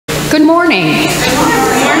Good morning.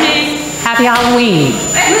 Good morning. Happy Halloween.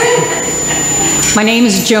 My name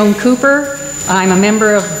is Joan Cooper. I'm a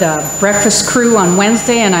member of the breakfast crew on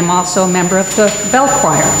Wednesday, and I'm also a member of the bell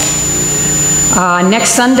choir.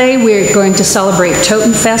 Next Sunday, we're going to celebrate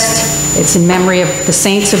Totenfest. It's in memory of the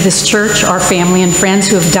saints of this church, our family and friends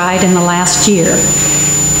who have died in the last year.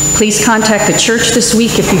 Please contact the church this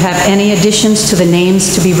week if you have any additions to the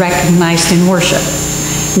names to be recognized in worship.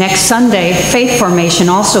 Next Sunday, faith formation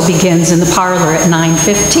also begins in the parlor at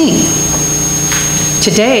 9:15.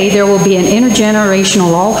 Today, there will be an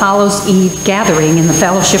intergenerational All Hallows Eve gathering in the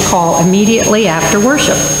fellowship hall immediately after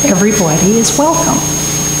worship. Everybody is welcome.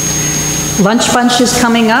 Lunch Bunch is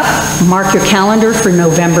coming up. Mark your calendar for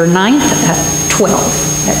November 9th at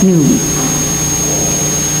 12 at noon.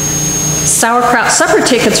 Sauerkraut supper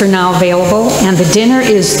tickets are now available, and the dinner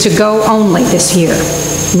is to go only this year.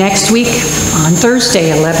 Next week, on Thursday,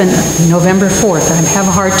 November 4th. I have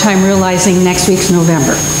a hard time realizing next week's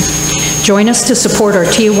November. Join us to support our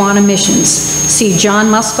Tijuana missions. See John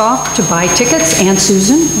Muskoff to buy tickets, and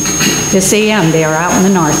Susan this AM. They are out in the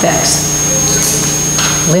narthex.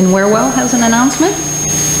 Lynn Warewell has an announcement.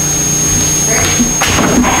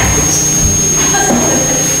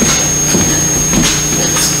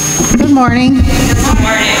 Good morning. Good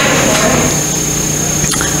morning.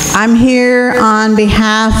 I'm here on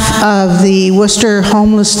behalf of the Worcester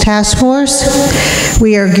Homeless Task Force.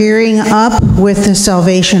 We are gearing up with the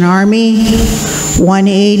Salvation Army,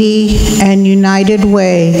 180, and United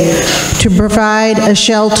Way to provide a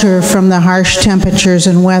shelter from the harsh temperatures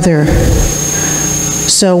and weather.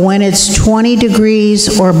 So when it's 20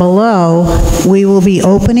 degrees or below, we will be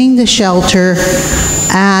opening the shelter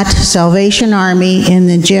at Salvation Army in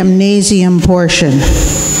the gymnasium portion.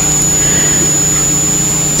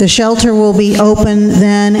 The shelter will be open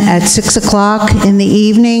then at 6 o'clock in the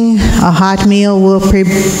evening. A hot meal will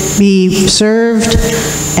be served,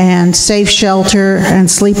 and safe shelter and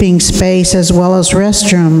sleeping space as well as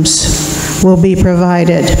restrooms will be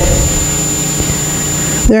provided.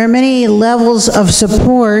 There are many levels of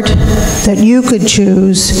support that you could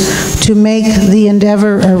choose to make the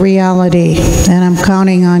endeavor a reality, and I'm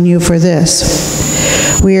counting on you for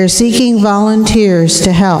this. We are seeking volunteers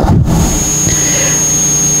to help.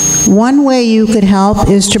 One way you could help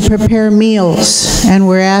is to prepare meals, and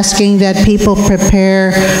we're asking that people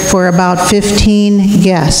prepare for about 15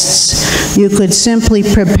 guests. You could simply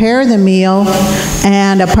prepare the meal,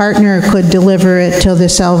 and a partner could deliver it to the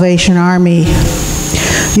Salvation Army.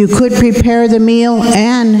 You could prepare the meal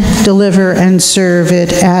and deliver and serve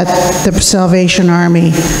it at the Salvation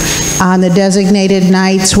Army on the designated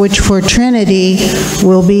nights, which for Trinity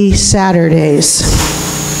will be Saturdays.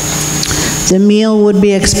 The meal would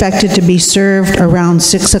be expected to be served around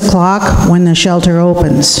 6 o'clock when the shelter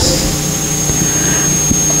opens.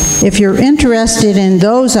 If you're interested in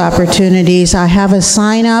those opportunities, I have a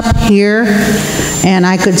sign up here, and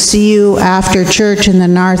I could see you after church in the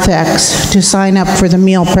narthex to sign up for the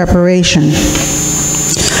meal preparation.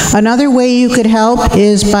 Another way you could help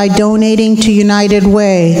is by donating to United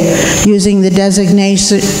Way using the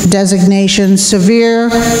designation Severe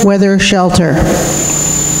Weather Shelter.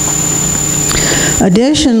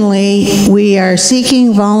 Additionally, we are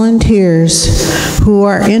seeking volunteers who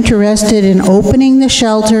are interested in opening the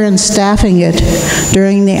shelter and staffing it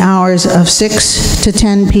during the hours of 6 to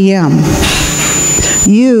 10 p.m.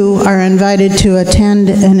 You are invited to attend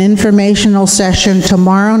an informational session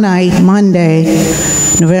tomorrow night, Monday,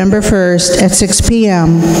 November 1st at 6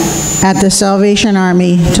 p.m. at the Salvation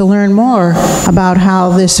Army to learn more about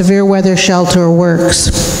how the severe weather shelter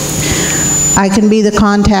works. I can be the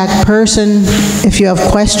contact person if you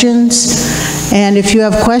have questions. And if you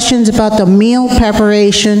have questions about the meal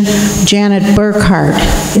preparation, Janet Burkhart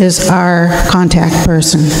is our contact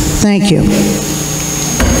person. Thank you.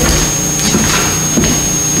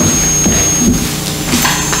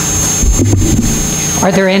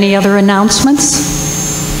 Are there any other announcements?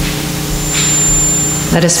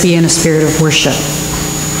 Let us be in a spirit of worship.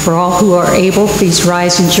 For all who are able, please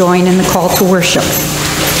rise and join in the call to worship.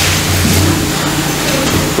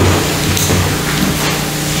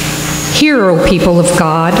 Hear, O people of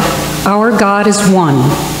God, our God is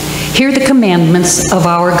one. Hear the commandments of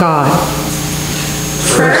our God.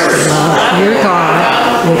 First, love your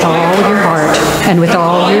God with all your heart, and with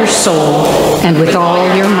all your soul, and with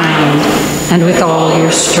all your mind, and with all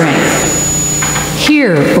your strength.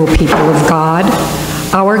 Hear, O people of God,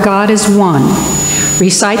 our God is one.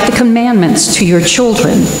 Recite the commandments to your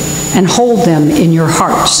children, and hold them in your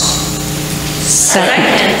hearts.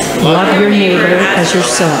 Second, love your neighbor as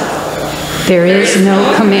yourself. There is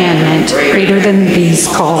no commandment greater than these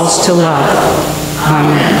calls to love.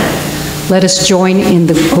 Amen. Let us join in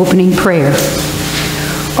the opening prayer.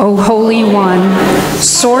 O Holy One,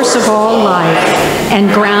 source of all life and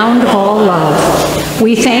ground of all love,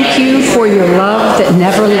 we thank you for your love that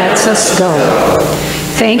never lets us go.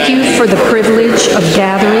 Thank you for the privilege of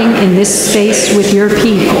gathering in this space with your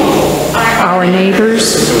people, our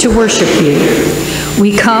neighbors, to worship you.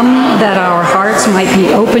 We come that our hearts might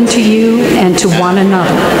be open to you and to one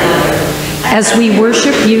another. As we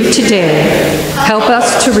worship you today, help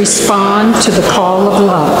us to respond to the call of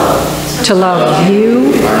love, to love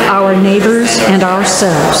you, our neighbors, and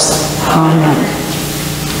ourselves. Amen.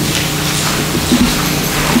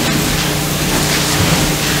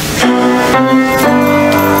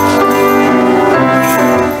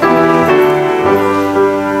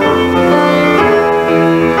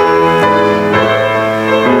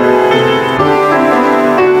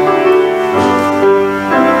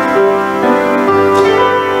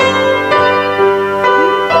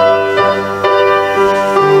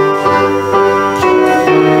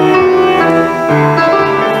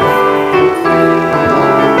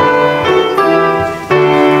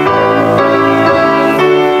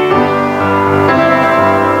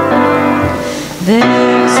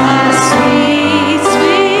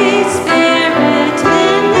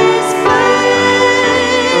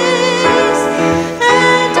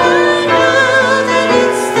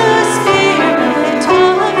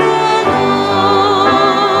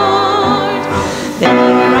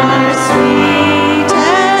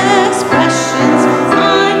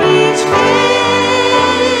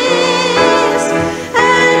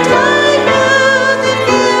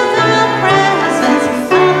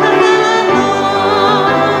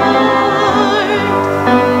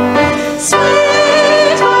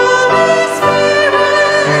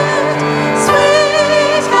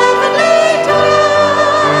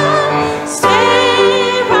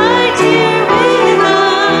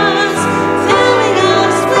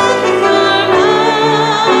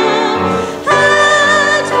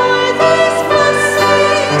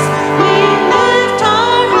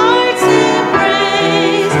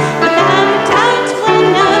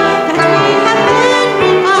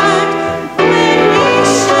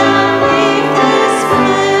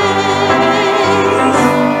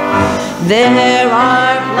 There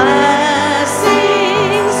are blessings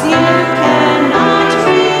you cannot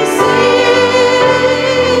receive.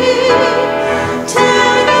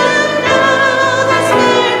 Tell them now the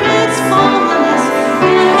Spirit's fullness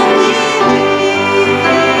and believe.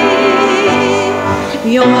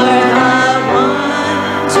 You're the one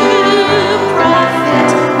to profit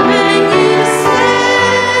when you say,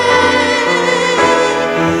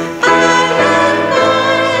 I'm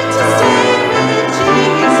going to stay with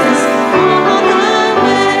Jesus.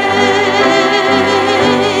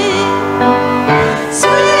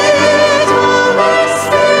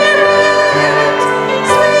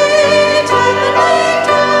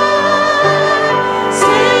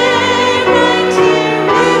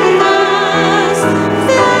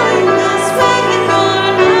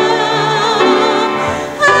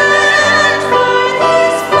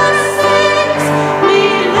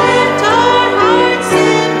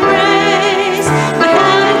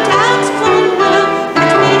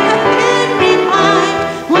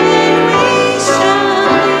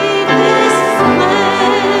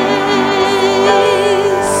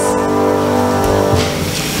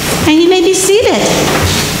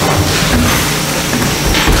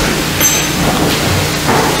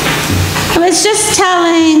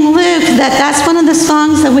 That's one of the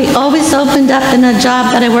songs that we always opened up in a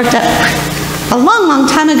job that I worked at a long, long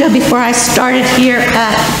time ago before I started here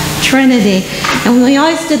at Trinity. And we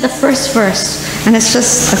always did the first verse, and it's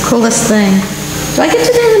just the coolest thing. Do I get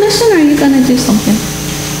to do the mission, or are you going to do something?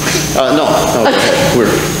 No, okay.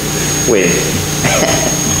 We're waiting.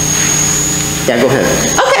 Yeah, go ahead.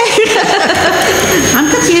 Okay.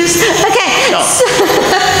 I'm confused. Okay. No.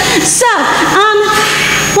 So,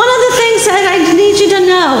 one of the things that I need you to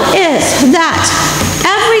know is that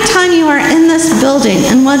every time you are in this building,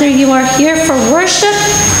 and whether you are here for worship,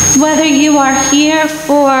 whether you are here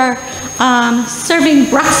for serving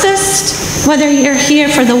breakfast, whether you're here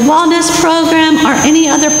for the wellness program or any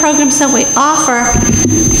other programs that we offer,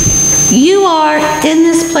 you are in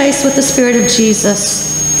this place with the Spirit of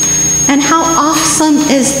Jesus. And how awesome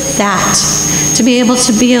is that, to be able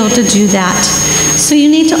to do that. So you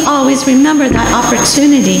need to always remember that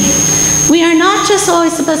opportunity. We are not just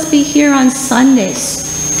always supposed to be here on Sundays.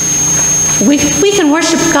 We can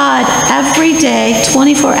worship God every day,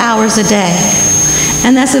 24 hours a day.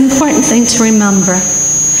 And that's an important thing to remember.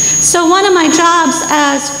 So one of my jobs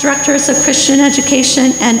as Directors of Christian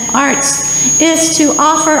Education and Arts is to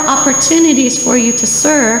offer opportunities for you to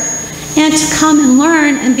serve and to come and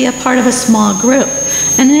learn and be a part of a small group.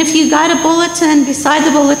 And if you got a bulletin, beside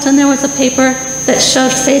the bulletin there was a paper that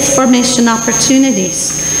showed faith formation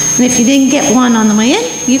opportunities. And if you didn't get one on the way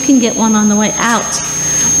in, you can get one on the way out.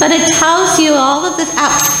 But it tells you all of the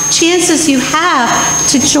chances you have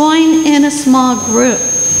to join in a small group.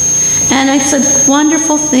 And it's a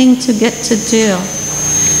wonderful thing to get to do.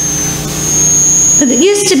 It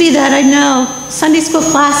used to be that I know Sunday school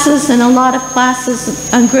classes and a lot of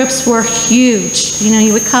classes and groups were huge. You know,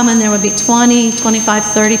 you would come and there would be 20, 25,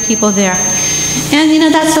 30 people there. And you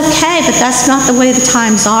know, that's okay, but that's not the way the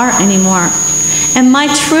times are anymore. And my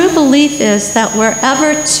true belief is that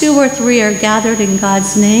wherever 2 or 3 are gathered in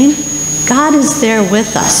God's name, God is there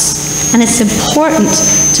with us. And it's important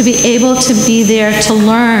to be able to be there to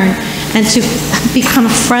learn and to become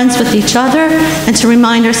friends with each other and to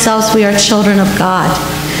remind ourselves we are children of God.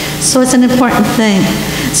 So it's an important thing.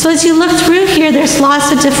 So as you look through here, there's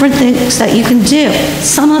lots of different things that you can do.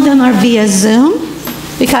 Some of them are via Zoom,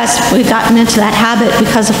 because we've gotten into that habit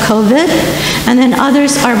because of COVID. And then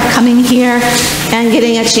others are coming here and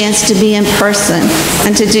getting a chance to be in person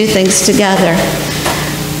and to do things together.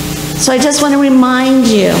 So I just want to remind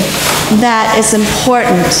you that it's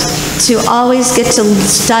important to always get to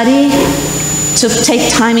study, to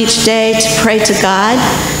take time each day to pray to God,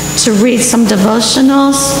 to read some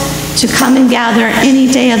devotionals, to come and gather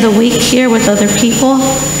any day of the week here with other people,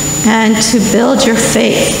 and to build your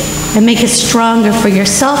faith and make it stronger for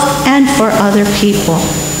yourself and for other people.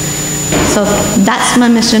 So that's my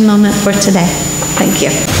mission moment for today. Thank you.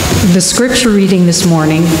 The scripture reading this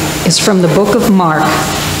morning is from the book of Mark,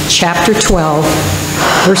 chapter 12,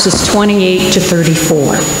 verses 28 to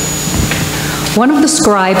 34. One of the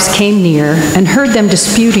scribes came near and heard them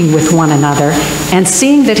disputing with one another, and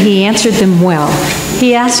seeing that he answered them well,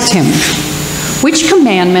 he asked him, "Which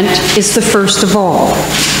commandment is the first of all?"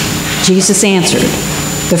 Jesus answered,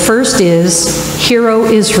 "The first is, Hear, O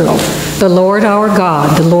Israel, the Lord our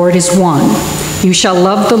God, the Lord is one. You shall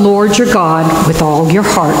love the Lord your God with all your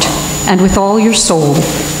heart, and with all your soul,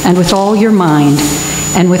 and with all your mind,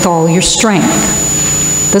 and with all your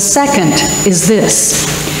strength. The second is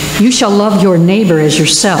this, you shall love your neighbor as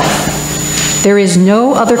yourself. There is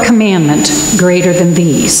no other commandment greater than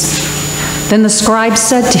these." Then the scribe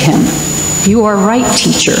said to him, "You are right,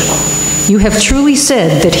 teacher. You have truly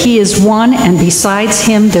said that he is one, and besides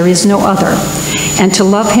him there is no other, and to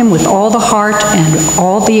love him with all the heart and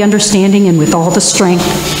all the understanding and with all the strength,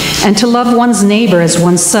 and to love one's neighbor as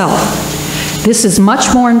oneself. This is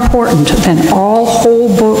much more important than all whole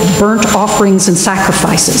burnt offerings and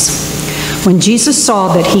sacrifices." When Jesus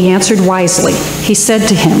saw that he answered wisely, he said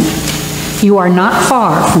to him, "You are not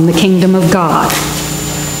far from the kingdom of God."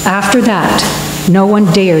 After that, no one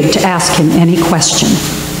dared to ask him any question.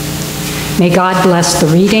 May God bless the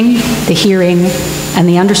reading, the hearing, and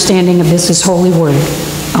the understanding of this his holy word.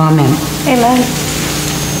 Amen. Amen.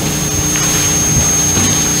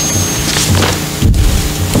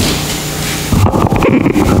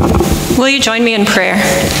 Will you join me in prayer?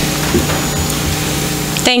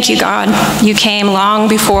 Thank you, God. You came long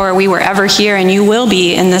before we were ever here, and you will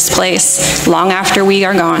be in this place long after we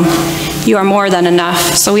are gone. You are more than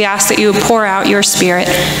enough. So we ask that you pour out your Spirit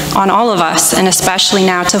on all of us, and especially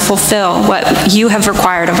now to fulfill what you have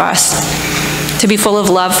required of us, to be full of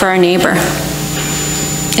love for our neighbor,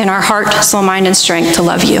 in our heart, soul, mind, and strength to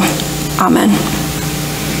love you. Amen.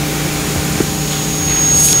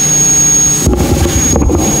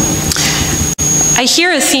 I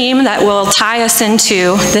hear a theme that will tie us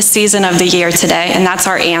into this season of the year today, and that's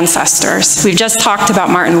our ancestors. We've just talked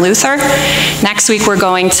about Martin Luther. Next week we're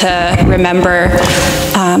going to remember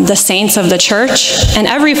the saints of the church. And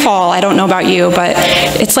every fall, I don't know about you, but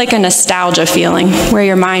it's like a nostalgia feeling where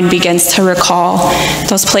your mind begins to recall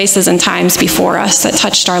those places and times before us that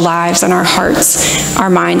touched our lives and our hearts, our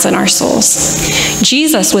minds and our souls.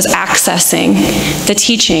 Jesus was accessing the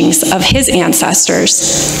teachings of his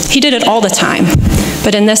ancestors. He did it all the time.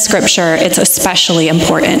 But in this scripture, it's especially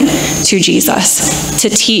important to Jesus to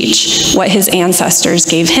teach what his ancestors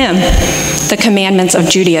gave him, the commandments of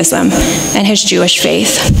Judaism and his Jewish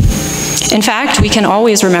faith. In fact, we can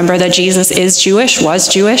always remember that Jesus is Jewish,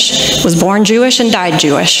 was born Jewish, and died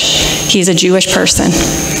Jewish. He's a Jewish person.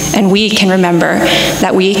 And we can remember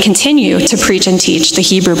that we continue to preach and teach the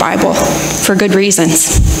Hebrew Bible for good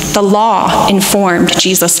reasons. The law informed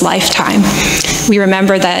Jesus' lifetime. We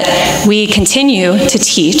remember that we continue to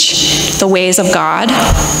teach the ways of God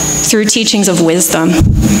through teachings of wisdom.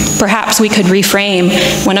 Perhaps we could reframe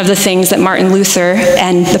one of the things that Martin Luther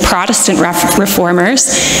and the Protestant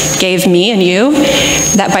reformers gave me and you,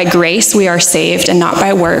 that by grace we are saved and not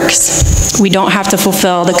by works. We don't have to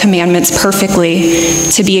fulfill the commandments perfectly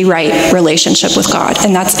to be a right relationship with God,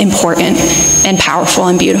 and that's important and powerful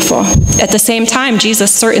and beautiful. At the same time,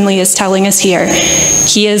 Jesus certainly is telling us here,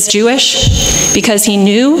 he is Jewish because he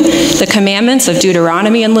knew the commandments of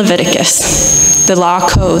Deuteronomy and Leviticus, the law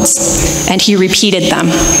codes, and he repeated them.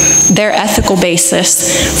 Their ethical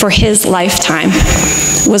basis for his lifetime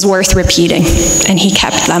was worth repeating, and he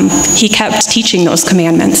kept them. He kept teaching those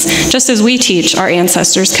commandments, just as we teach our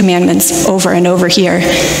ancestors' commandments over and over here.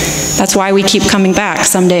 That's why we keep coming back.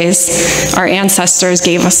 Some days our ancestors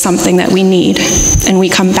gave us something that we need, and we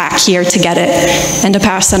come back here to get it and to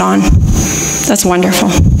pass it on. That's wonderful.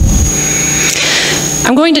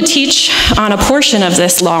 I'm going to teach on a portion of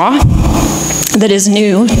this law that is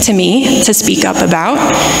new to me to speak up about.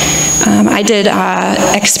 I did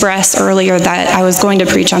express earlier that I was going to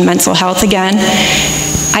preach on mental health again.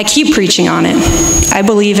 I keep preaching on it. I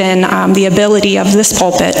believe in the ability of this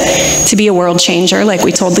pulpit to be a world changer, like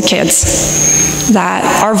we told the kids.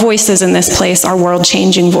 That our voices in this place are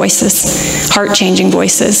world-changing voices, heart-changing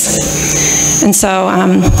voices. And so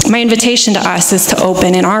my invitation to us is to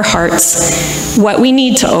open in our hearts what we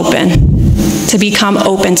need to open, to become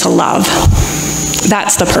open to love.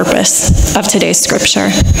 That's the purpose of today's scripture.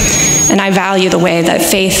 And I value the way that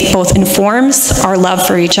faith both informs our love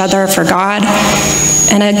for each other, for God,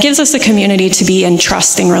 and it gives us a community to be in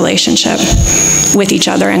trusting relationship with each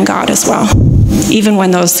other and God as well, even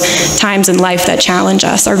when those times in life that challenge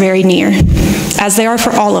us are very near, as they are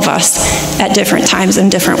for all of us at different times in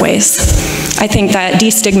different ways. I think that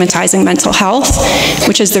destigmatizing mental health,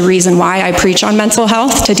 which is the reason why I preach on mental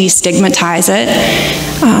health, to destigmatize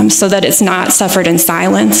it so that it's not suffered in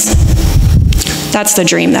silence, that's the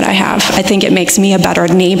dream that I have. I think it makes me a better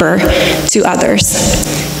neighbor to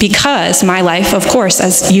others because my life, of course,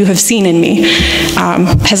 as you have seen in me,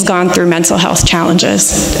 has gone through mental health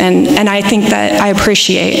challenges. And I think that I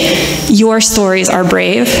appreciate your stories are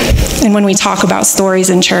brave. And when we talk about stories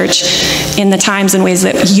in church, in the times and ways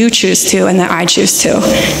that you choose to and that I choose to,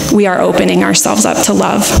 we are opening ourselves up to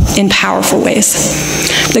love in powerful ways.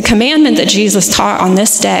 The commandment that Jesus taught on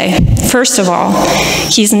this day, first of all,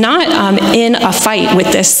 he's not in a fight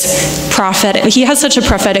with this prophet. He has such a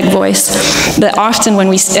prophetic voice that often when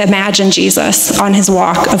we imagine Jesus on his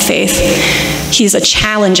walk of faith, he's a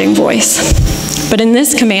challenging voice. But in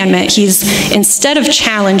this commandment, he's, instead of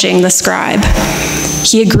challenging the scribe,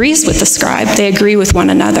 he agrees with the scribe. They agree with one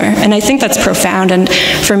another. And I think that's profound. And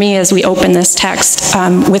for me, as we open this text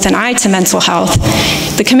with an eye to mental health,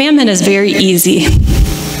 the commandment is very easy.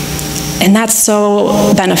 And that's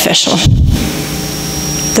so beneficial.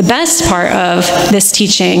 The best part of this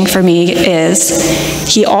teaching for me is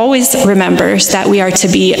he always remembers that we are to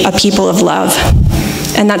be a people of love.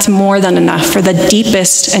 And that's more than enough for the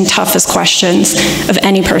deepest and toughest questions of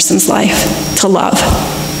any person's life, to love.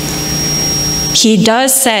 He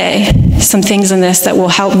does say some things in this that will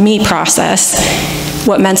help me process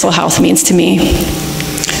what mental health means to me.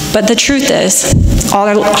 But the truth is, all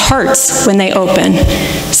our hearts, when they open,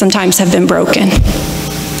 sometimes have been broken.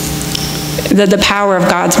 The power of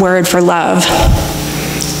God's word for love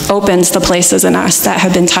opens the places in us that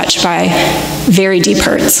have been touched by very deep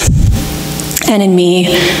hurts. And in me,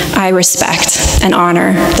 I respect and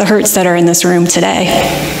honor the hurts that are in this room today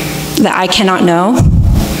that I cannot know,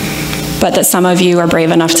 but that some of you are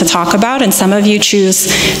brave enough to talk about and some of you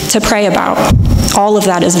choose to pray about. All of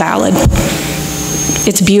that is valid.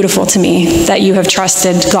 It's beautiful to me that you have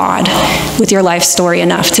trusted God with your life story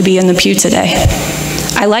enough to be in the pew today.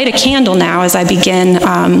 I light a candle now as I begin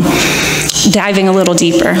diving a little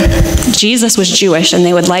deeper. Jesus was Jewish, and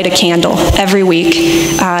they would light a candle every week.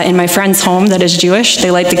 In my friend's home that is Jewish,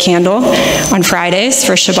 they light the candle on Fridays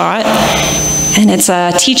for Shabbat, and it's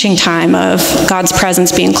a teaching time of God's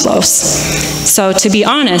presence being close. So to be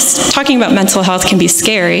honest, talking about mental health can be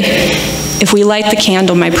scary. If we light the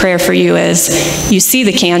candle, my prayer for you is you see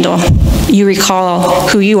the candle, you recall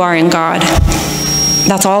who you are in God.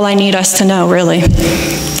 That's all I need us to know, really.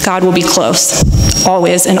 God will be close,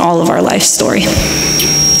 always, in all of our life story.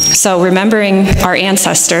 So remembering our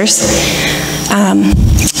ancestors,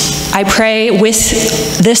 I pray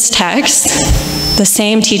with this text The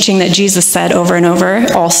same teaching that Jesus said over and over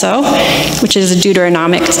also, which is a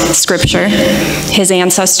Deuteronomic scripture. His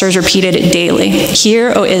ancestors repeated it daily.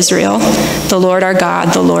 Hear, O Israel, the Lord our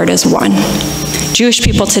God, the Lord is one. Jewish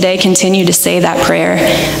people today continue to say that prayer,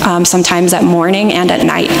 sometimes at morning and at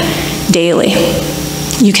night, daily.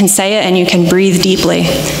 You can say it and you can breathe deeply,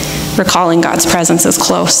 recalling God's presence is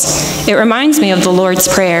close. It reminds me of the Lord's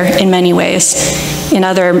Prayer in many ways. In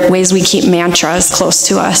other ways, we keep mantras close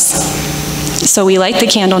to us. So we light the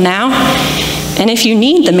candle now, and if you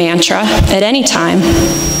need the mantra at any time,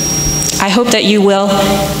 I hope that you will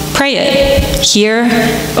pray it. Hear,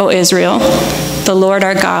 O Israel, the Lord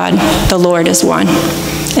our God, the Lord is one.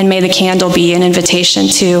 And may the candle be an invitation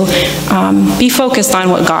to be focused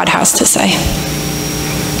on what God has to say.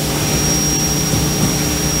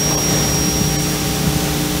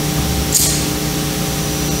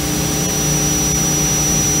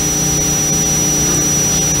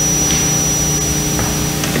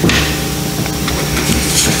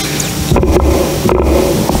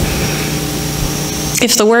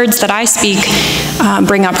 If the words that I speak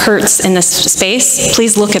bring up hurts in this space,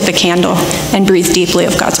 please look at the candle and breathe deeply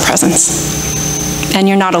of God's presence. And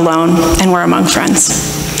you're not alone, and we're among friends.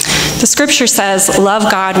 The scripture says, love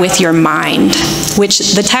God with your mind,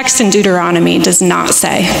 which the text in Deuteronomy does not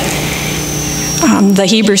say. The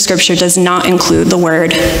Hebrew scripture does not include the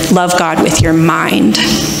word, love God with your mind.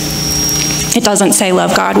 It doesn't say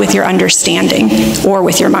love God with your understanding or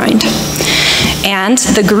with your mind. And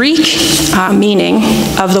the Greek meaning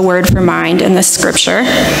of the word for mind in this scripture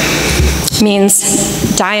means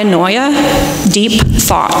dianoia, deep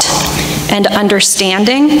thought, and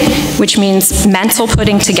understanding, which means mental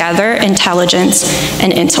putting together, intelligence,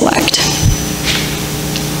 and intellect.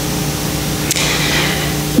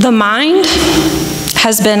 The mind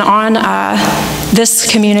has been on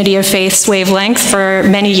this community of faith's wavelength for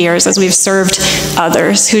many years as we've served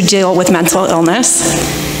others who deal with mental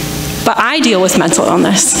illness. But I deal with mental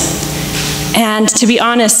illness. And to be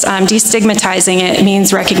honest, destigmatizing it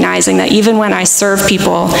means recognizing that even when I serve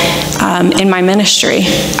people in my ministry,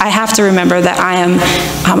 I have to remember that I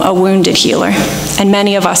am a wounded healer. And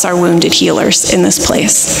many of us are wounded healers in this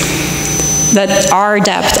place. That our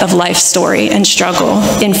depth of life story and struggle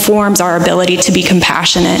informs our ability to be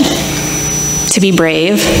compassionate, to be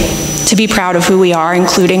brave, to be proud of who we are,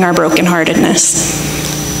 including our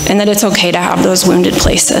brokenheartedness. And that it's okay to have those wounded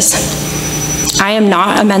places. I am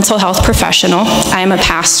not a mental health professional. I am a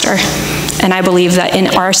pastor. And I believe that in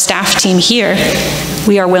our staff team here,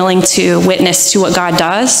 we are willing to witness to what God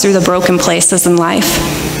does through the broken places in life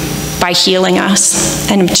by healing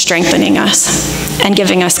us and strengthening us and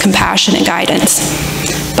giving us compassion and guidance.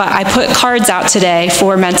 But I put cards out today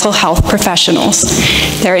for mental health professionals.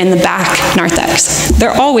 They're in the back narthex.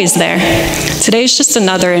 They're always there. Today's just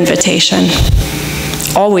another invitation.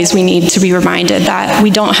 Always we need to be reminded that we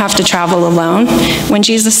don't have to travel alone. When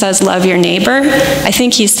Jesus says, love your neighbor, I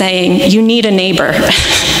think he's saying, you need a neighbor.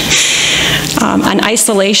 An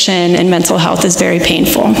isolation in mental health is very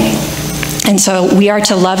painful. And so we are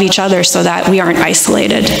to love each other so that we aren't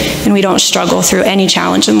isolated and we don't struggle through any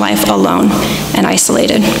challenge in life alone and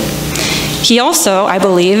isolated. He also, I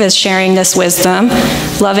believe, is sharing this wisdom,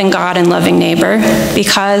 loving God and loving neighbor,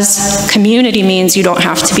 because community means you don't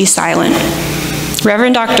have to be silent.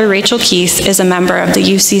 Reverend Dr. Rachel Keith is a member of the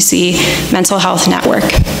UCC Mental Health Network.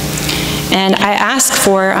 And I ask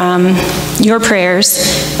for your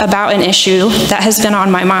prayers about an issue that has been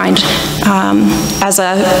on my mind as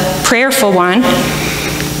a prayerful one,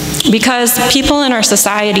 because people in our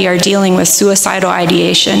society are dealing with suicidal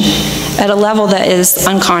ideation at a level that is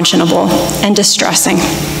unconscionable and distressing.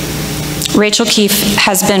 Rachel Keith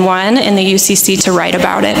has been one in the UCC to write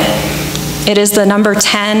about it. It is the number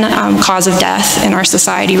 10 cause of death in our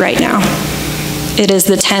society right now. It is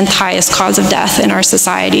the 10th highest cause of death in our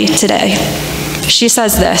society today. She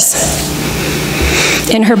says this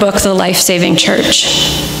in her book, The Life-Saving Church.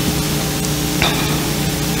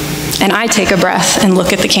 And I take a breath and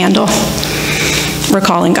look at the candle,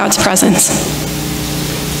 recalling God's presence.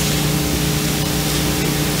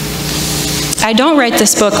 I don't write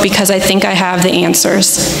this book because I think I have the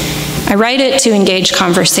answers. I write it to engage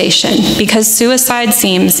conversation because suicide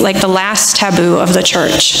seems like the last taboo of the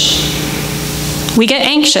church. We get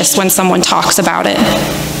anxious when someone talks about it.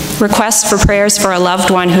 Requests for prayers for a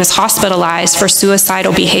loved one who is hospitalized for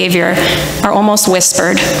suicidal behavior are almost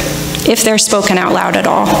whispered, if they're spoken out loud at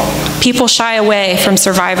all. People shy away from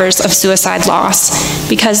survivors of suicide loss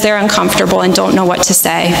because they're uncomfortable and don't know what to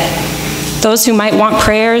say. Those who might want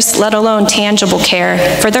prayers, let alone tangible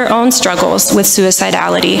care for their own struggles with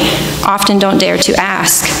suicidality, often don't dare to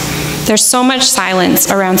ask. There's so much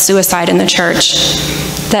silence around suicide in the church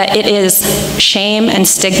that it is shame and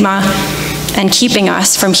stigma and keeping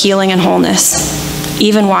us from healing and wholeness,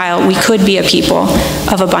 even while we could be a people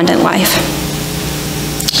of abundant life.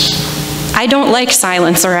 I don't like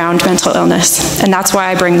silence around mental illness, and that's why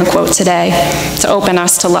I bring the quote today, to open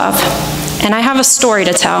us to love. And I have a story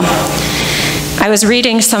to tell. I was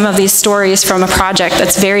reading some of these stories from a project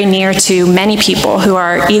that's very near to many people who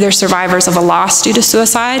are either survivors of a loss due to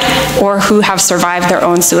suicide or who have survived their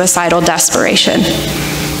own suicidal desperation.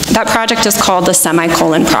 That project is called the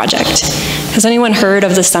Semicolon Project. Has anyone heard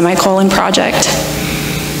of the Semicolon Project?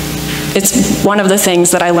 It's one of the things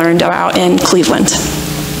that I learned about in Cleveland.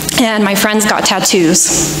 And my friends got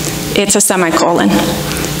tattoos. It's a semicolon,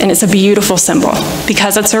 and it's a beautiful symbol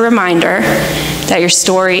because it's a reminder that your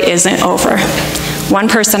story isn't over. One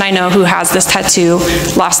person I know who has this tattoo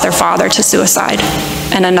lost their father to suicide,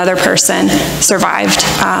 and another person survived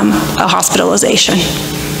a hospitalization.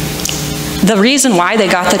 The reason why they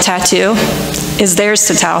got the tattoo is theirs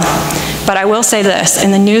to tell. But I will say this,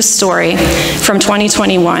 in the news story from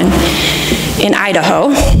 2021 in Idaho,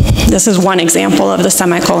 this is one example of the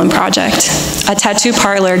Semicolon Project. A tattoo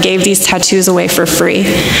parlor gave these tattoos away for free.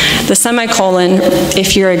 The semicolon,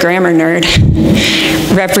 if you're a grammar nerd,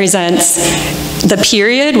 represents the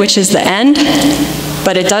period, which is the end,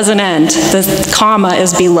 but it doesn't end. The comma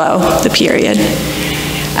is below the period.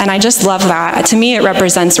 And I just love that. To me, it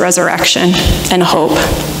represents resurrection and hope.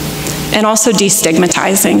 And also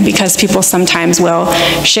destigmatizing, because people sometimes will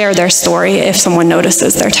share their story if someone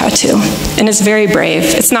notices their tattoo. And it's very brave.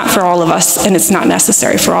 It's not for all of us, and it's not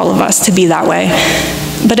necessary for all of us to be that way.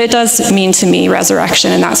 But it does mean to me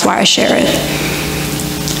resurrection, and that's why I share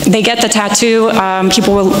it. They get the tattoo,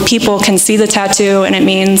 people can see the tattoo, and it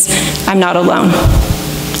means I'm not alone.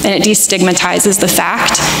 And it destigmatizes the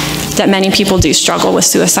fact that many people do struggle with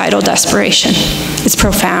suicidal desperation. It's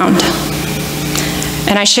profound.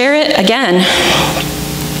 And I share it again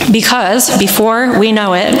because before we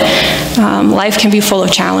know it, life can be full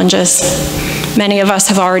of challenges. Many of us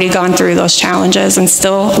have already gone through those challenges and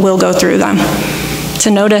still will go through them.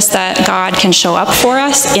 To notice that God can show up for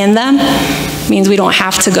us in them means we don't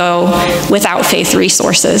have to go without faith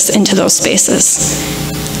resources into those spaces.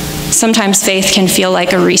 Sometimes faith can feel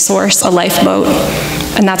like a resource, a lifeboat,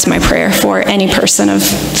 and that's my prayer for any person of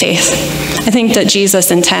faith. I think that Jesus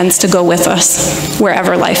intends to go with us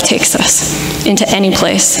wherever life takes us, into any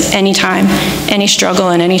place, any time, any struggle,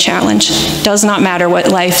 and any challenge. Does not matter what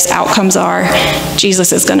life's outcomes are,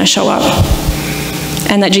 Jesus is going to show up.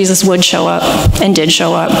 And that Jesus would show up and did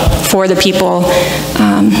show up for the people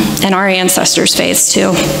and our ancestors' faiths too.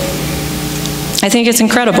 I think it's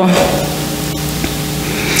incredible.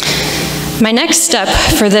 My next step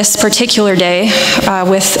for this particular day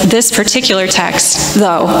with this particular text,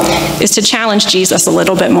 though, is to challenge Jesus a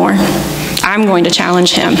little bit more. I'm going to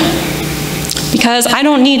challenge him. Because I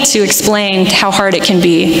don't need to explain how hard it can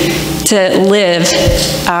be to live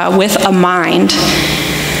with a mind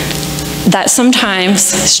that sometimes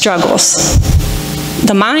struggles.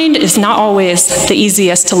 The mind is not always the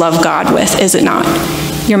easiest to love God with, is it not?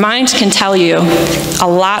 Your mind can tell you a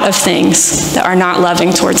lot of things that are not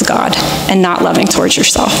loving towards God and not loving towards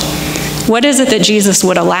yourself. What is it that Jesus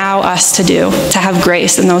would allow us to do to have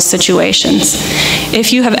grace in those situations?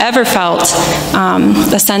 If you have ever felt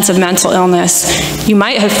a sense of mental illness, you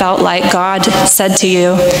might have felt like God said to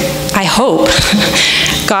you, I hope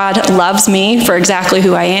God loves me for exactly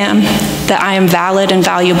who I am, that I am valid and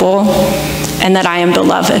valuable, and that I am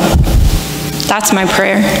beloved. That's my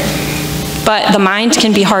prayer. But the mind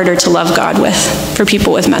can be harder to love God with for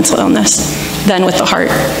people with mental illness than with the heart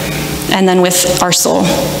and then with our soul.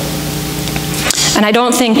 And I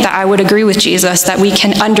don't think that I would agree with Jesus that we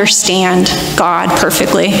can understand God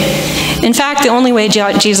perfectly. In fact, the only way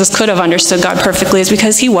Jesus could have understood God perfectly is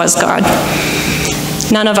because he was God.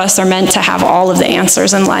 None of us are meant to have all of the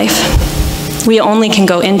answers in life. We only can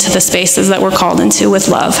go into the spaces that we're called into with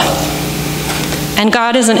love. And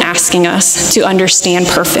God isn't asking us to understand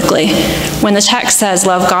perfectly. When the text says,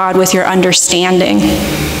 love God with your understanding,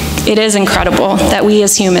 it is incredible that we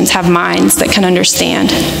as humans have minds that can understand,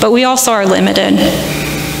 but we also are limited.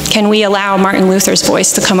 Can we allow Martin Luther's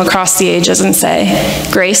voice to come across the ages and say,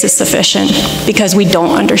 grace is sufficient because we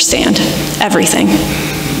don't understand everything,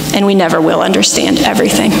 and we never will understand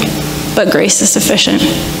everything, but grace is sufficient.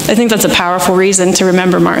 I think that's a powerful reason to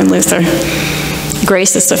remember Martin Luther.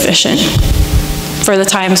 Grace is sufficient. For the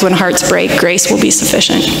times when hearts break, grace will be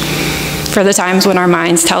sufficient. For the times when our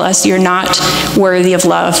minds tell us you're not worthy of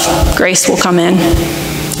love, grace will come in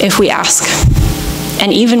if we ask.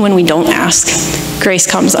 And even when we don't ask, grace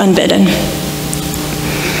comes unbidden.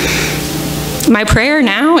 My prayer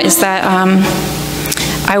now is that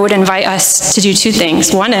I would invite us to do two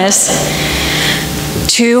things. One is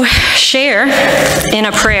to share in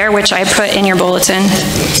a prayer, which I put in your bulletin.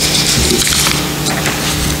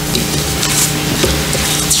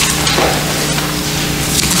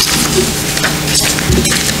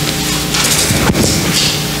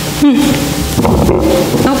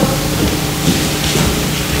 Nope.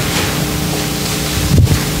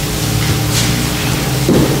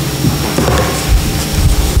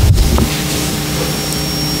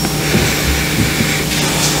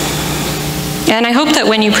 And I hope that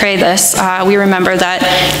when you pray this, we remember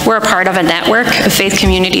that we're a part of a network of faith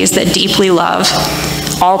communities that deeply love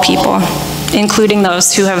all people, including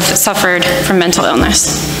those who have suffered from mental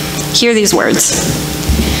illness. Hear these words.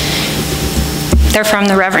 They're from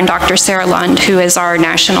the Reverend Dr. Sarah Lund, who is our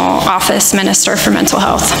National Office Minister for Mental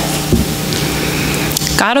Health.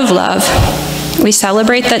 God of love, we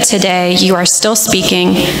celebrate that today you are still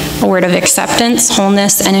speaking a word of acceptance,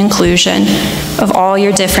 wholeness, and inclusion of all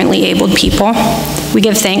your differently abled people. We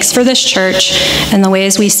give thanks for this church and the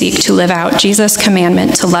ways we seek to live out Jesus'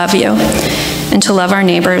 commandment to love you and to love our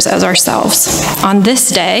neighbors as ourselves. On this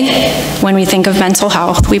day, when we think of mental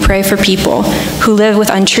health, we pray for people who live with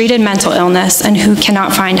untreated mental illness and who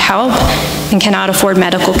cannot find help and cannot afford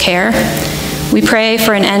medical care. We pray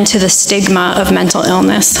for an end to the stigma of mental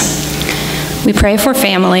illness. We pray for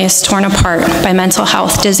families torn apart by mental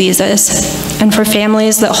health diseases and for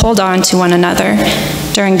families that hold on to one another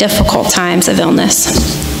during difficult times of illness.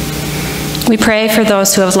 We pray for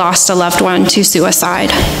those who have lost a loved one to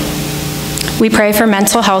suicide. We pray for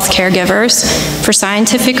mental health caregivers, for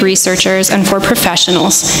scientific researchers, and for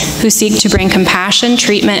professionals who seek to bring compassion,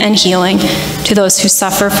 treatment, and healing to those who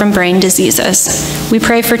suffer from brain diseases. We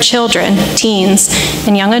pray for children, teens,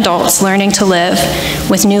 and young adults learning to live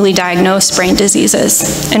with newly diagnosed brain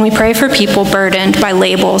diseases. And we pray for people burdened by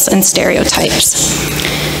labels and stereotypes.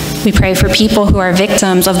 We pray for people who are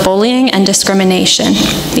victims of bullying and discrimination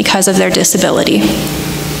because of their disability.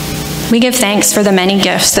 We give thanks for the many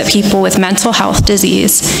gifts that people with mental health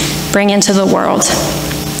disease bring into the world.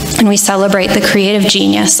 And we celebrate the creative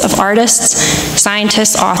genius of artists,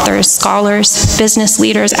 scientists, authors, scholars, business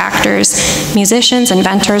leaders, actors, musicians,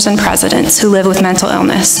 inventors, and presidents who live with mental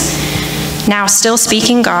illness. Now, still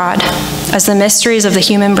speaking God, as the mysteries of the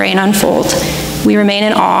human brain unfold, we remain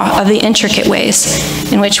in awe of the intricate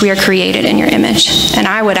ways in which we are created in your image. And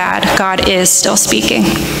I would add, God is still speaking.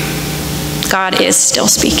 God is still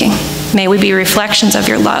speaking. May we be reflections of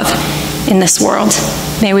your love in this world.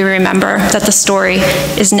 May we remember that the story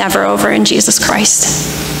is never over in Jesus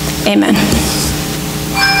Christ. Amen.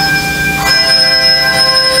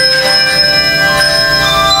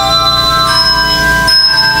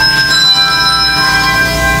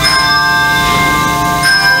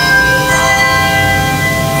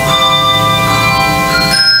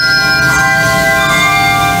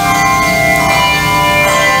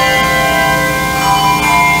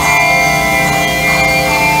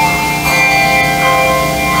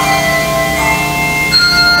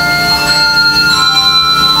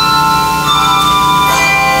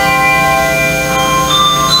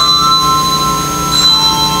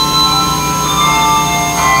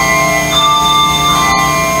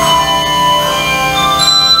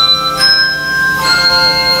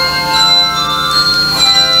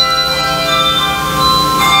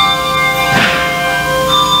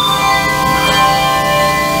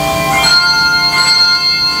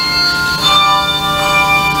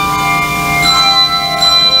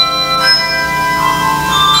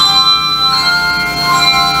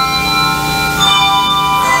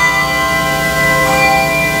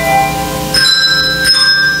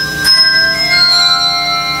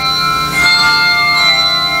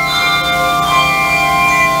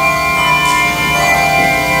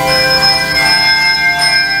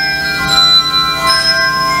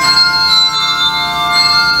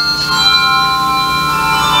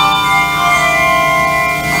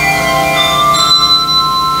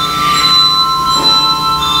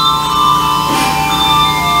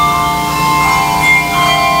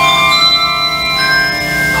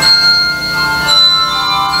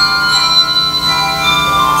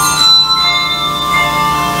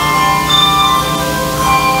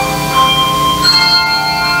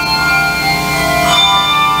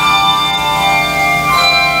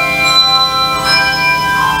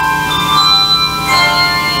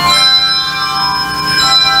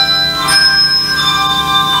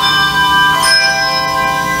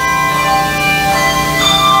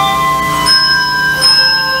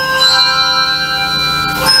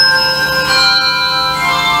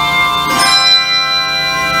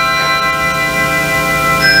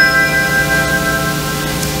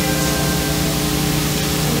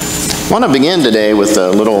 I want to begin today with a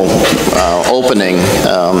little opening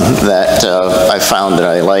that I found that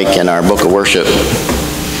I like in our book of worship.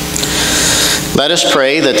 Let us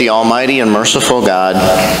pray that the Almighty and merciful God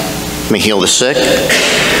may heal the sick,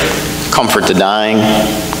 comfort the dying,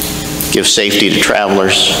 give safety to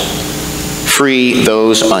travelers, free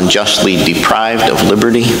those unjustly deprived of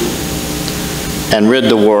liberty, and rid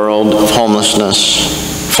the world of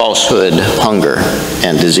homelessness, falsehood, hunger,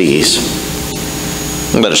 and disease.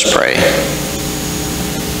 Let us pray.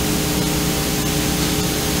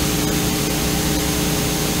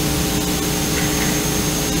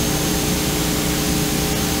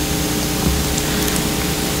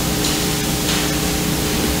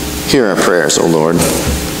 Hear our prayers, O Lord.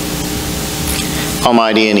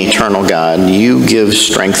 Almighty and eternal God, you give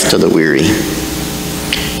strength to the weary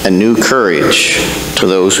and new courage to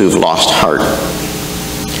those who've lost heart.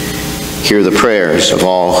 Hear the prayers of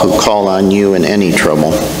all who call on you in any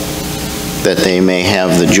trouble, that they may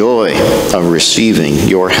have the joy of receiving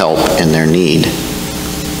your help in their need.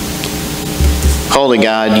 Holy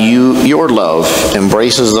God, your love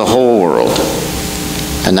embraces the whole world,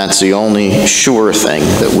 and that's the only sure thing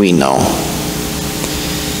that we know.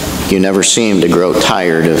 You never seem to grow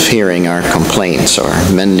tired of hearing our complaints or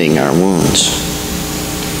mending our wounds.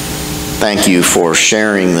 Thank you for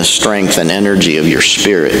sharing the strength and energy of your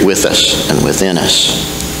Spirit with us and within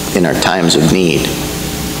us in our times of need.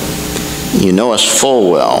 You know us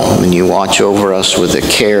full well, and you watch over us with the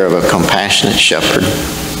care of a compassionate shepherd.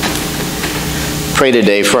 Pray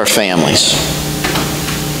today for our families,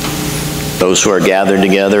 those who are gathered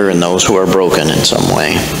together and those who are broken in some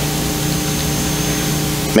way.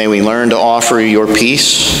 May we learn to offer your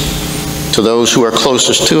peace to those who are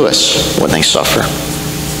closest to us when they suffer.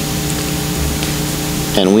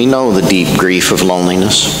 And we know the deep grief of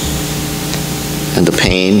loneliness and the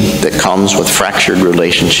pain that comes with fractured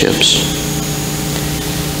relationships.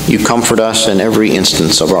 You comfort us in every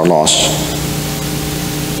instance of our loss.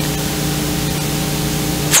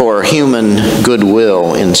 For human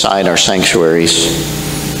goodwill inside our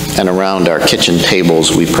sanctuaries and around our kitchen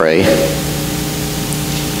tables, we pray.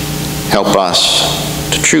 Help us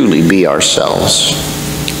to truly be ourselves,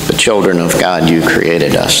 the children of God you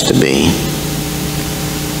created us to be.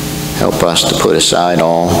 Help us to put aside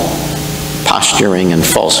all posturing and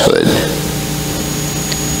falsehood.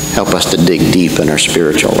 Help us to dig deep in our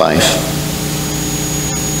spiritual life.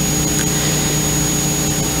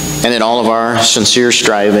 And in all of our sincere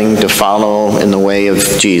striving to follow in the way of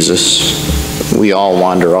Jesus, we all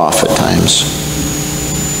wander off at times.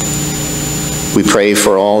 We pray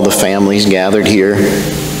for all the families gathered here.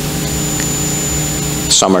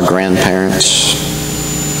 Some are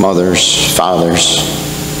grandparents, mothers, fathers,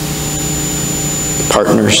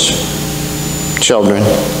 partners, children.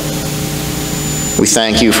 We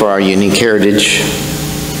thank you for our unique heritage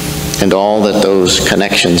and all that those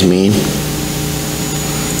connections mean.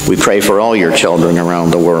 We pray for all your children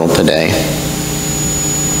around the world today,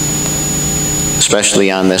 especially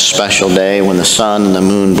on this special day when the sun and the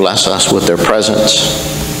moon bless us with their presence.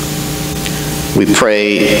 We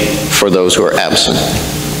pray for those who are absent.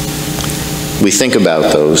 We think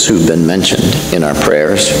about those who've been mentioned in our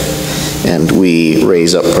prayers, and we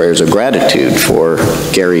raise up prayers of gratitude for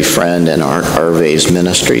Gary Friend and Art Arve's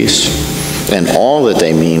ministries and all that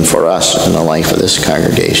they mean for us in the life of this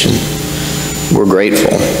congregation. We're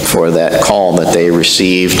grateful for that call that they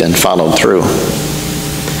received and followed through.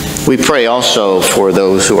 We pray also for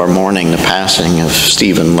those who are mourning the passing of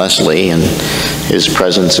Stephen Leslie, and his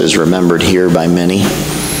presence is remembered here by many.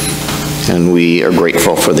 And we are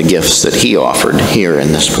grateful for the gifts that he offered here in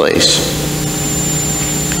this place.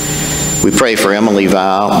 We pray for Emily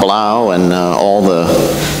Blau and all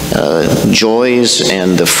the joys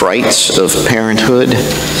and the frights of parenthood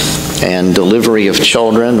and delivery of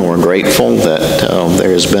children. We're grateful that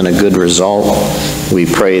there has been a good result. We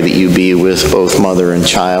pray that you be with both mother and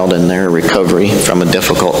child in their recovery from a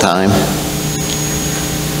difficult time.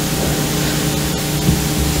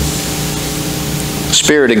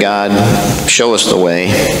 Spirit of God, show us the way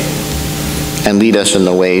and lead us in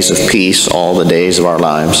the ways of peace all the days of our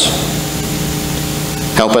lives.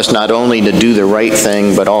 Help us not only to do the right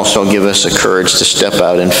thing, but also give us the courage to step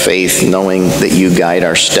out in faith, knowing that you guide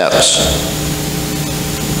our steps.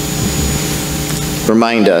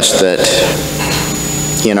 Remind us that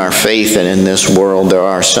in our faith and in this world there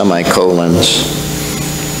are semicolons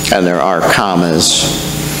and there are commas,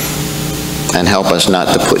 and help us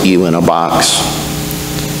not to put you in a box.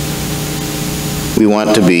 We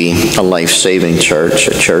want to be a life-saving church,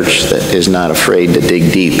 a church that is not afraid to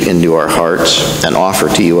dig deep into our hearts and offer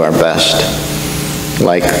to you our best.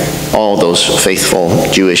 like all those faithful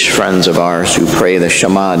Jewish friends of ours who pray the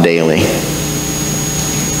Shema daily.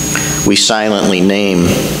 We silently name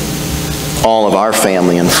all of our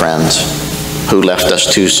family and friends who left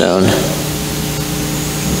us too soon.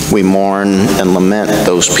 We mourn and lament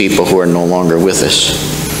those people who are no longer with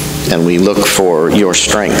us, and we look for your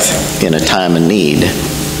strength in a time of need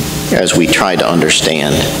as we try to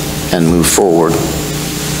understand and move forward.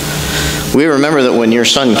 We remember that when your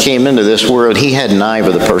son came into this world, he had an eye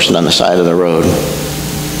for the person on the side of the road.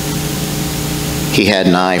 He had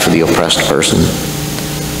an eye for the oppressed person,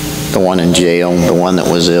 the one in jail, the one that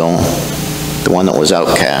was ill, the one that was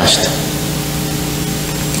outcast.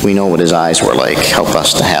 We know what his eyes were like. Help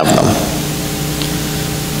us to have them.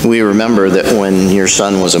 We remember that when your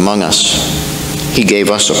son was among us, he gave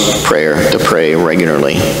us a prayer to pray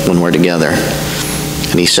regularly when we're together.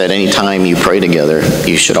 And he said, anytime you pray together,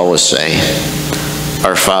 you should always say,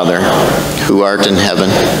 Our Father, who art in heaven,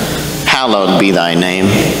 hallowed be thy name.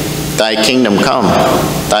 Thy kingdom come,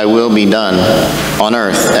 thy will be done, on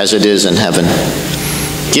earth as it is in heaven.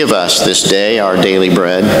 Give us this day our daily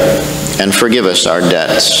bread, and forgive us our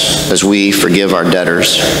debts, as we forgive our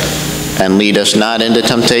debtors. And lead us not into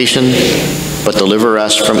temptation, but deliver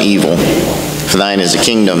us from evil. For thine is the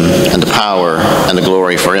kingdom, and the power, and the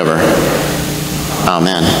glory forever.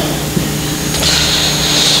 Amen.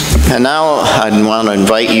 And now I want to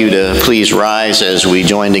invite you to please rise as we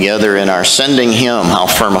join together in our sending hymn, How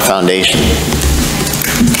Firm a Foundation.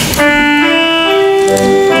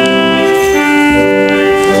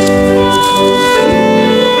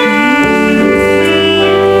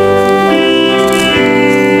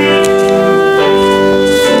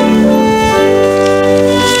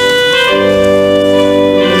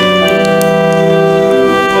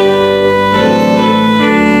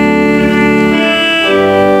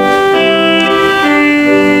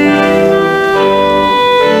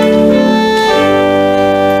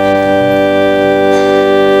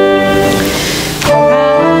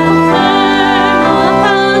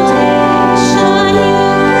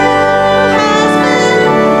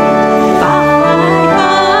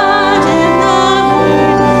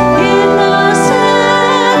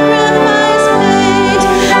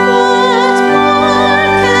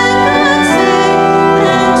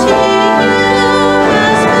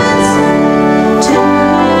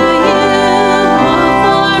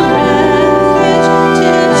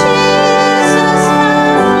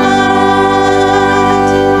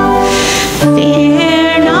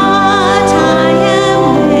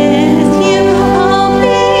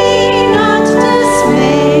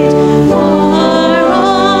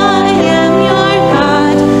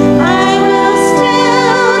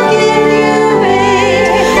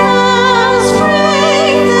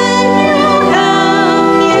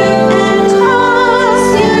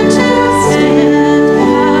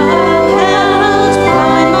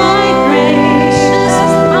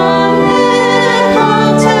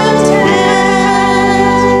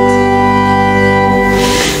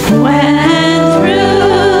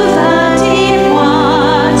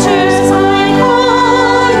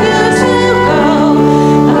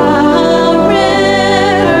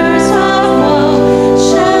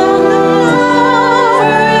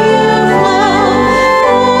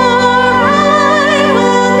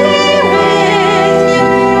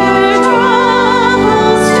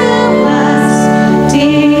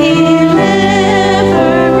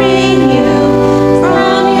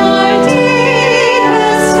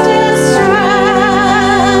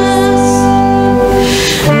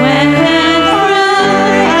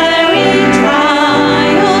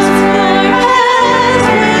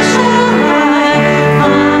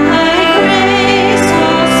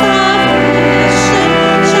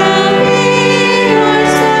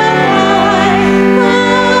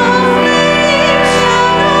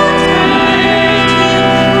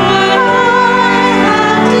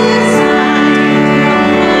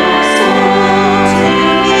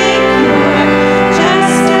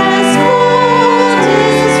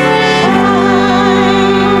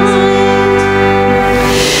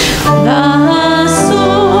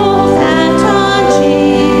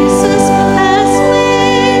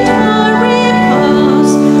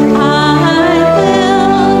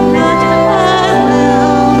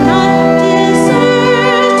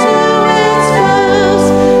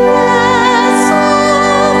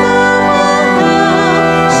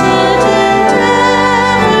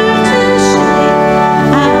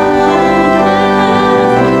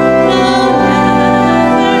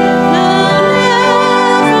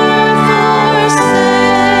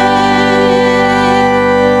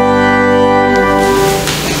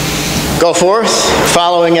 Go forth,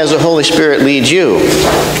 following as the Holy Spirit leads you.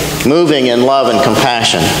 moving in love and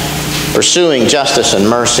compassion, pursuing justice and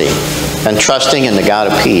mercy, and trusting in the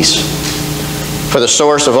God of peace. For the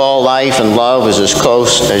source of all life and love is as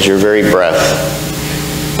close as your very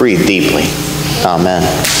breath. Breathe deeply. Amen.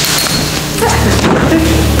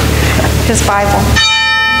 His Bible.